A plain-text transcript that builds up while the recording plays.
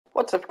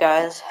What's up,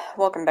 guys?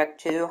 Welcome back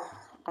to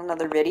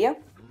another video.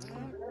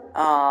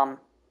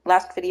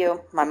 Last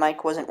video, my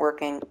mic wasn't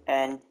working,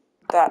 and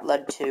that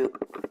led to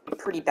a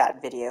pretty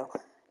bad video.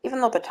 Even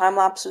though the time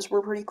lapses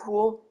were pretty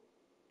cool,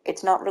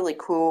 it's not really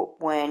cool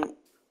when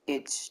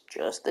it's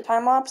just the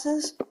time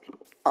lapses.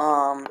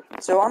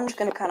 So I'm just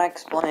gonna kind of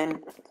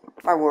explain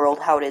my world,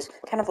 how it is,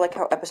 kind of like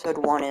how episode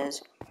 1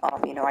 is.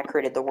 I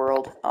created the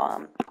world,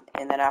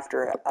 and then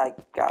after I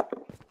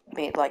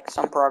made like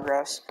some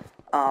progress,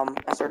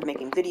 I started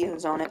making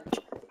videos on it.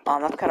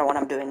 That's kind of what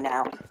I'm doing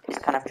now, is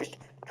kind of just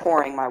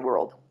touring my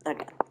world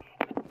again.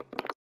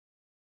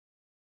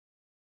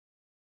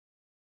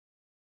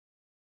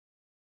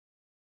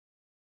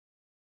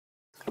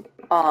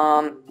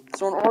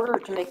 So in order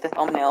to make the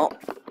thumbnail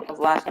of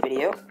last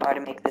video, I had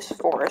to make this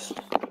forest.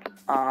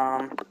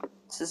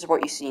 This is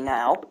what you see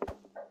now.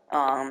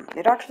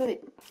 It actually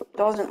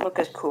doesn't look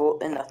as cool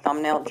in the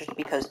thumbnail just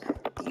because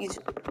these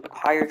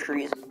higher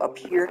trees up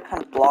here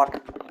kind of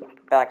block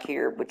back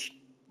here, which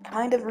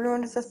kind of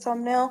ruined the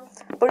thumbnail,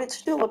 but it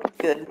still looked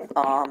good.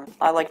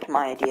 I liked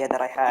my idea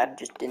that I had,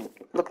 just didn't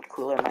look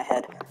cooler in my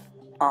head.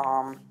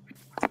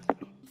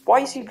 Why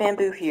you see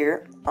bamboo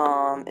here,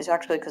 is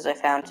actually because I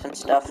found some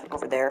stuff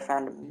over there. I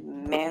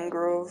found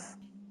mangrove,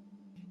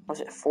 was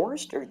it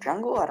forest or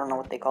jungle? I don't know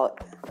what they call it.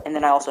 And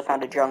then I also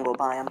found a jungle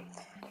biome,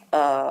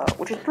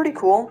 which is pretty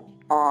cool.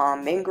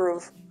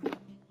 Mangrove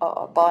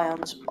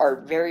biomes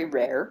are very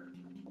rare,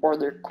 or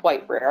they're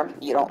quite rare.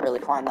 You don't really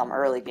find them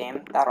early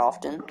game that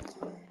often.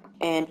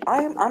 And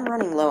I'm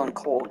running low on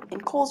coal,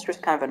 and coal's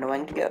just kind of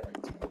annoying to get.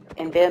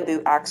 And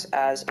bamboo acts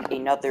as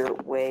another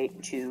way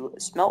to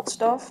smelt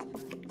stuff.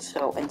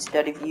 So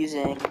instead of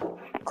using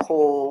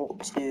coal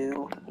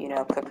to,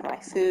 cook my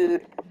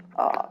food,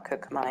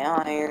 cook my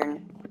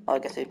iron, well, I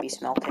guess it'd be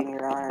smelting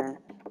your iron.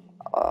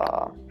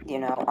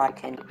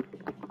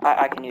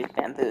 I can use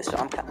bamboo.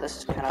 So this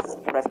is kind of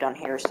what I've done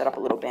here: set up a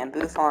little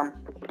bamboo farm.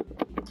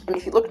 And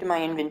if you looked at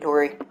my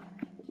inventory,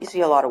 you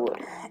see a lot of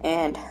wood.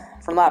 And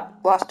from that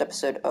last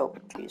episode, oh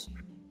jeez,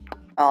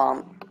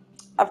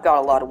 I've got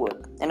a lot of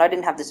wood, and I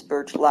didn't have this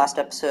birch last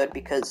episode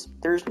because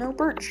there's no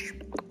birch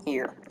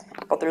here.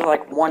 But there's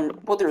like one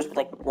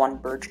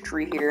birch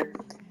tree here,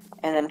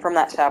 and then from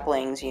that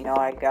saplings,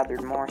 I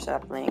gathered more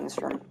saplings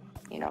from,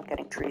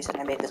 getting trees,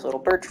 and I made this little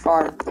birch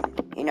farm.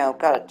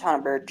 Got a ton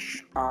of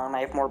birch. I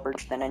have more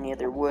birch than any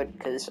other wood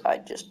because I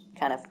just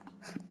kind of.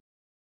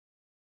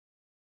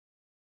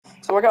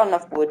 So I got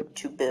enough wood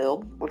to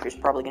build, which is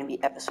probably going to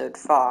be episode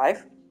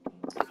 5.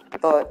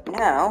 But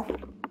now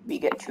we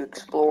get to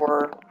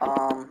explore.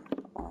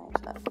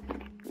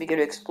 We get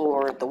to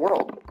explore the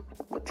world,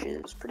 which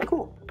is pretty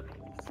cool.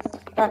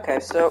 Okay,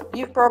 so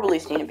you've probably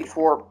seen it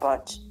before,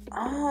 but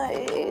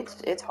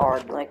it's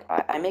hard. Like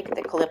I make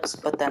the clips,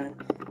 but then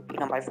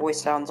my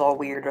voice sounds all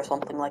weird or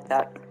something like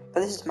that. But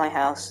this is my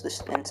house.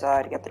 This is the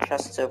inside. I got the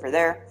chests over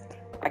there.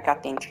 I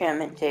got the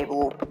enchantment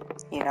table.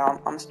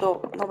 I'm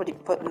still, nobody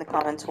put in the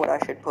comments what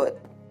I should put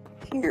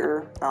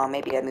here.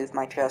 Maybe I move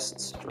my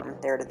chests from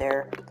there to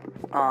there.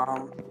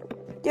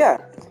 Yeah.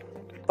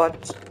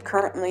 But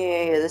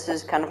currently, this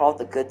is kind of all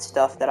the good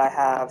stuff that I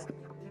have.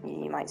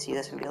 You might see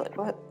this and be like,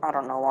 what? I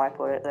don't know why I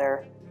put it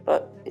there.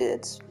 But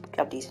it's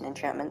got decent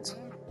enchantments.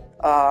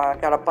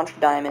 Got a bunch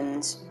of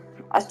diamonds.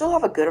 I still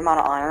have a good amount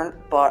of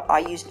iron, but I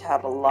used to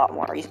have a lot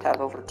more. I used to have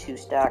over 2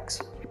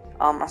 stacks.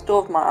 I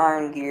still have my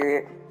iron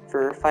gear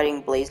for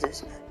fighting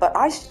blazes, but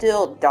I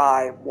still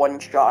die one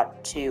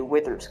shot to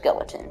wither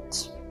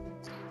skeletons.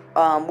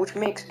 Which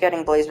makes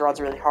getting blaze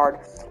rods really hard,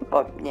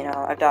 but,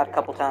 I've died a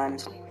couple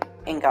times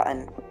and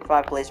gotten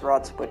 5 blaze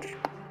rods, which,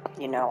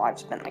 I've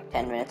spent like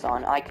 10 minutes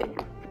on. I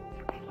could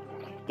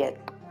get,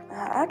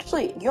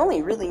 actually, you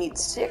only really need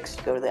 6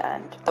 to go to the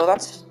end, though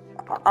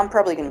I'm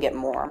probably going to get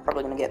more. I'm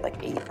probably going to get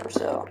like 8 or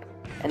so,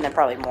 and then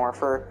probably more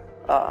for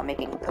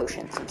making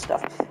potions and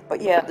stuff.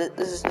 But yeah,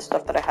 this is the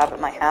stuff that I have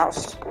at my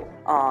house.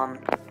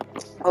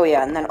 Oh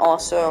yeah, and then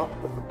also,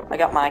 I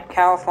got my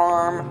cow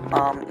farm,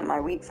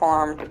 my wheat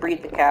farm to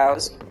breed the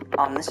cows.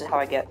 This is how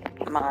I get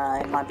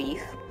my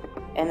beef.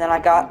 And then I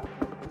got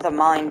the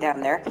mine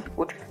down there,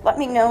 which, let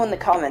me know in the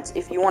comments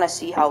if you want to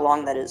see how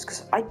long that is,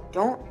 because I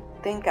don't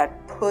think I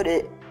put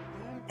it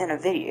in a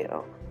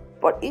video,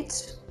 but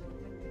it's,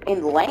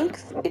 in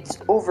length, it's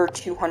over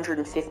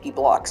 250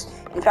 blocks.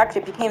 In fact,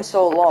 it became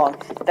so long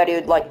that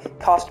it would,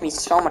 cost me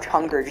so much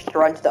hunger just to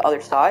run to the other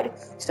side.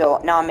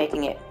 So now I'm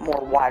making it more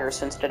wider,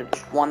 so instead of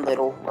just one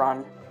little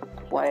run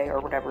way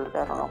or whatever,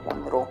 I don't know,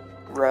 one little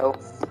row,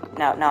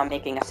 now I'm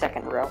making a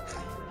second row.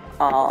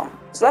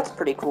 So that's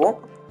pretty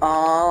cool.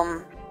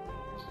 I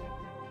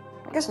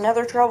guess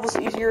nether travel's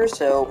easier,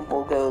 so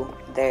we'll go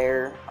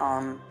there.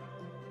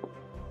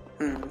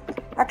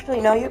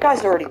 Actually, no, you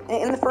guys already,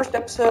 in the first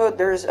episode,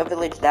 there's a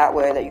village that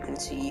way that you can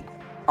see.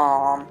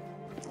 Oh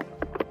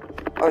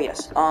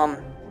yes,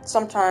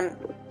 sometime,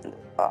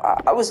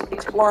 I was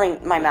exploring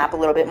my map a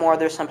little bit more.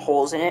 There's some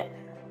holes in it.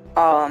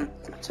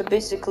 So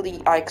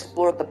basically, I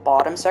explored the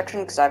bottom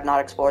section, because I've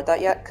not explored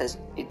that yet, because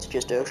it's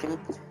just ocean.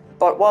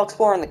 But while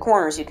exploring the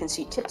corners, you can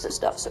see tips of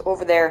stuff. So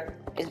over there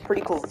is a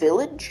pretty cool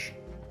village.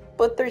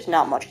 but there's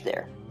not much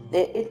there.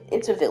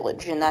 It's a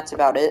village, and that's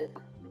about it.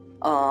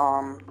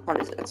 What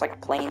is it? It's like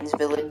a plains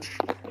village,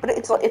 but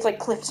it's like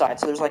cliffside,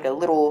 so there's like a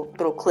little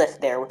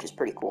cliff there, which is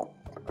pretty cool.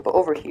 But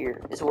over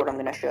here is what I'm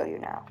gonna show you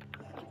now.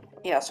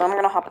 Yeah, so I'm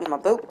gonna hop into my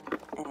boat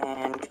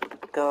and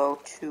go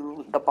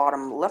to the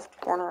bottom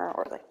left corner,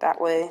 or like that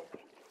way.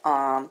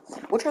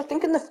 Which I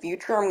think in the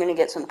future I'm gonna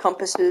get some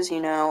compasses,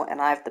 you know,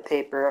 and I have the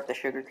paper, I have the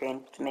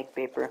sugarcane to make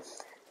paper.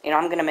 You know,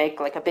 I'm gonna make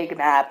like a big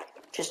map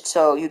just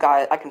so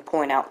I can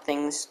point out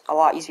things a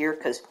lot easier,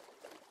 because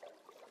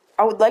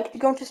I would like to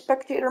go into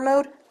spectator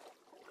mode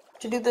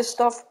to do this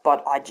stuff,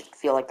 but I just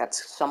feel like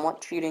that's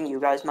somewhat cheating.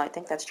 You guys might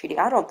think that's cheating.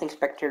 I don't think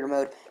spectator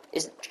mode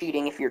is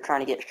cheating if you're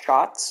trying to get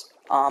shots.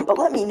 But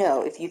let me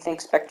know if you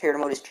think spectator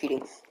mode is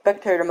cheating.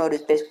 Spectator mode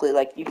is basically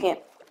like you can't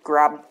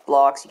grab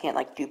blocks, you can't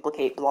like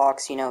duplicate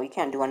blocks, you know, you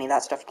can't do any of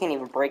that stuff. You can't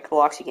even break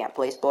blocks, you can't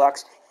place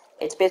blocks.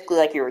 It's basically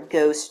like you're a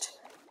ghost,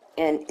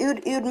 and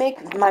it would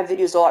make my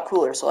videos a lot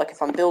cooler. So like if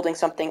I'm building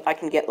something, I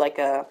can get like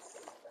a,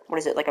 what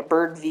is it, like a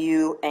bird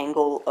view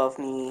angle of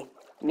me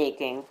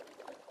making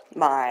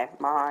my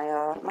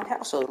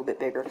house a little bit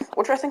bigger,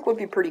 which I think would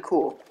be pretty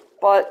cool.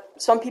 But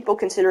some people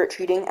consider it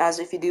cheating, as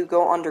if you do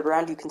go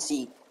underground, you can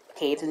see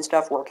caves and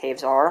stuff where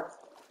caves are.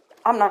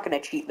 I'm not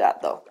gonna cheat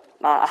that though.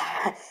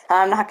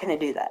 I'm not gonna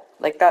do that.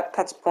 Like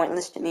that's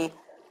pointless to me.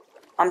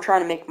 I'm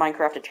trying to make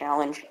Minecraft a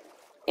challenge,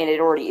 and it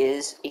already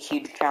is a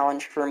huge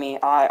challenge for me.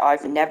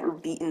 I've never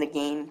beaten the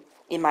game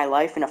in my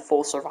life in a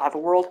full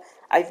survival world.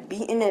 I've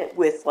beaten it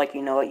with, like,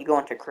 you know, you go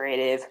into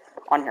creative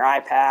on your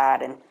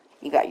iPad, and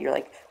you got your,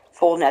 like,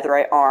 full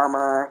netherite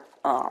armor,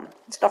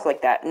 stuff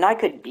like that. And I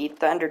could beat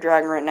the Ender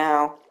Dragon right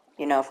now,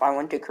 you know, if I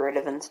went to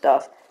creative and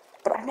stuff.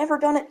 But I've never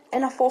done it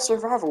in a full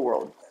survival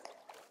world.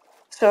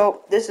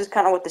 So this is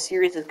kind of what the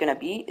series is going to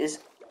be, is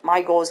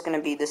my goal is going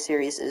to be, this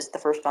series is the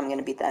first time I'm going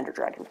to beat the Ender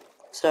Dragon.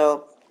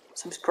 So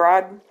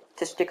subscribe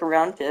to stick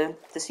around to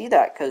see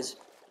that, because,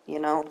 you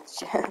know,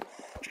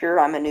 sure,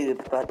 I'm a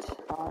noob, but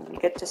you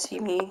get to see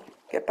me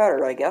get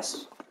better, I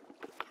guess.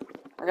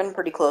 We're getting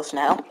pretty close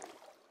now.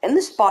 And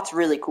this spot's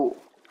really cool.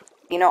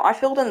 You know, I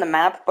filled in the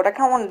map, but I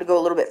kind of wanted to go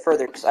a little bit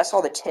further, because I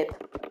saw the tip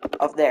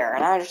of there,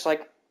 and I was just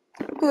like,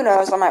 who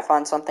knows, I might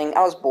find something.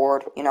 I was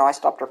bored, you know, I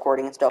stopped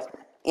recording and stuff,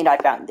 and I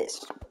found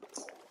this.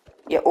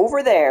 Yeah,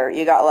 over there,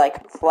 you got,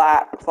 like,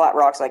 flat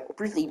rocks, like,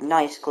 really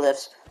nice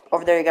cliffs.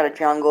 Over there, you got a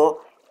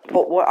jungle.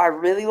 But what I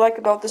really like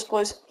about this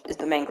place is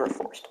the mangrove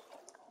forest.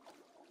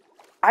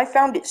 I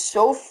found it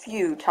so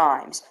few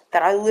times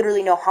that I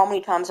literally know how many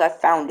times I've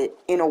found it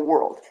in a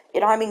world.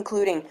 And I'm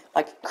including,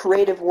 like,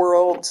 creative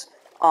worlds,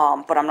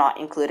 but I'm not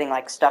including,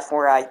 like, stuff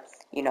where I,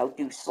 you know,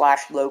 do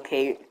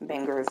 /locate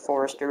mangrove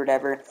forest or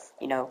whatever,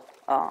 you know.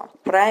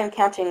 But I am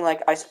counting,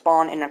 like, I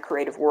spawn in a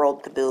creative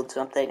world to build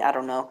something, I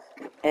don't know,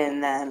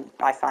 and then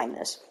I find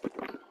this.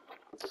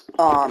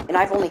 And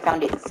I've only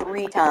found it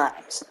 3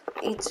 times.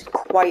 It's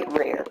quite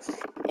rare.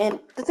 And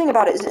the thing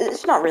about it is,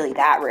 it's not really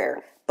that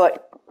rare,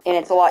 and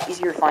it's a lot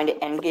easier to find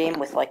it endgame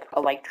with, like,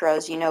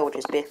 elytras, you know, which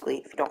is basically,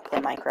 if you don't play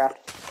Minecraft,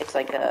 it's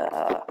like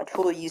a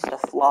tool used to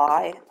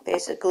fly,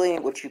 basically,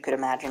 which you could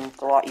imagine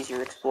it's a lot easier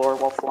to explore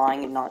while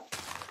flying and not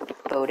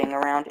boating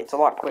around. It's a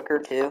lot quicker,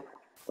 too.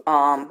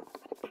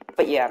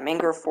 But yeah,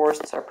 mangrove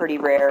forests are pretty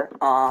rare.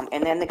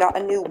 And then they got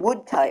a new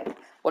wood type,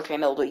 which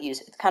I'm able to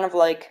use. It's kind of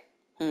like,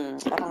 I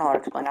don't know how to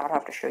explain it. I would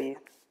have to show you,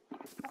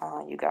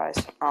 you guys.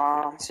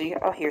 So you,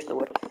 oh, here's the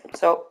wood.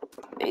 So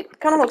it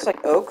kind of looks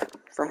like oak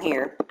from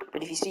here,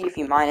 but if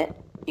you mine it,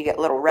 you get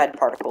little red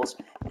particles,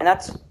 and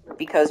that's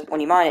because when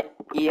you mine it,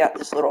 you got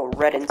this little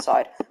red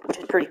inside, which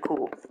is pretty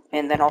cool.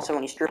 And then also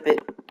when you strip it,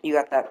 you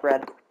got that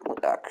red.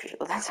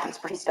 That sounds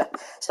pretty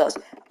sus.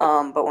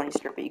 But when you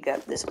strip it, you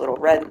get this little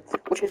red,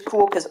 which is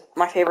cool because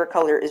my favorite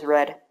color is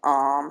red.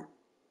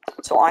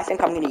 So I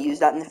think I'm going to use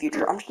that in the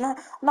future. I'm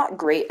not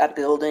great at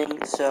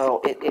building,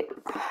 so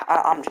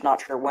I'm just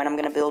not sure when I'm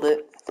going to build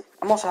it.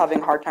 I'm also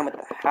having a hard time with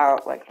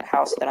the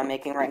house that I'm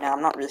making right now.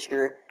 I'm not really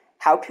sure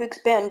how to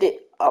expand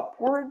it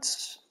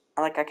upwards.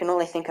 Like, I can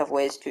only think of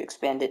ways to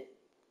expand it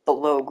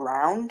below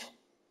ground,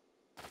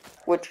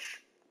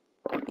 which,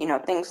 you know,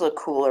 things look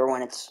cooler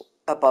when it's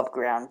above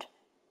ground.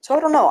 So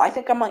I don't know, I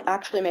think I might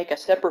actually make a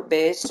separate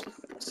base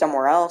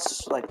somewhere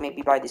else, like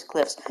maybe by these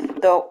cliffs.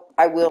 Though,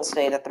 I will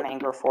say that the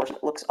mangrove forest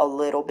looks a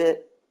little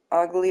bit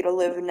ugly to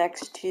live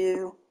next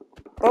to.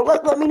 But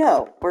let me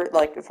know,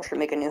 like, if I should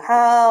make a new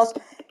house,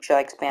 should I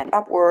expand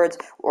upwards,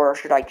 or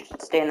should I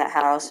just stay in that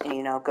house and,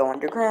 you know, go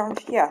underground?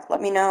 Yeah,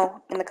 let me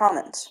know in the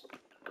comments.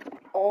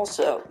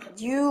 Also,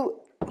 you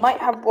might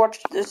have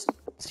watched this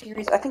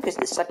series, I think it's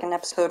the second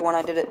episode when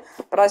I did it,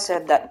 but I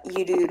said that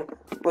dude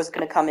was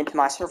going to come into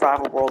my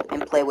survival world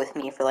and play with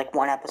me for like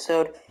 1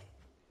 episode,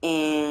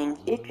 and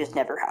it just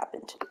never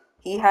happened.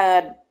 He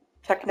had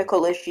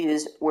technical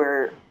issues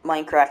where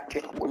Minecraft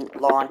just wouldn't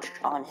launch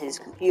on his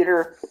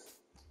computer.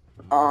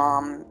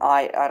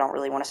 I don't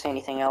really want to say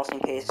anything else in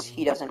case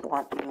he doesn't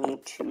want me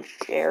to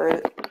share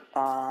it,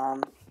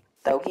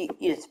 though he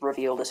has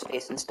revealed his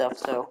face and stuff,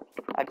 so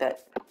I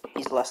bet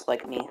he's less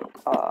like me,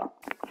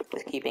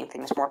 with keeping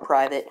things more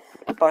private.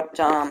 But,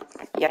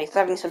 yeah, he's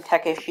having some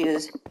tech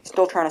issues,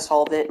 still trying to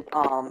solve it,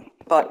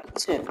 but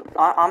soon.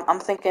 I'm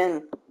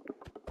thinking,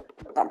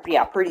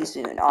 yeah, pretty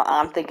soon.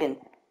 I'm thinking,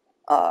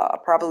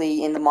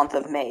 probably in the month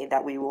of May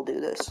that we will do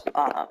this.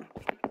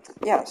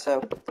 Yeah,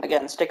 so,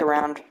 again, stick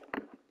around.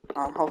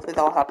 Hopefully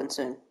that'll happen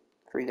soon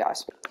for you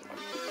guys.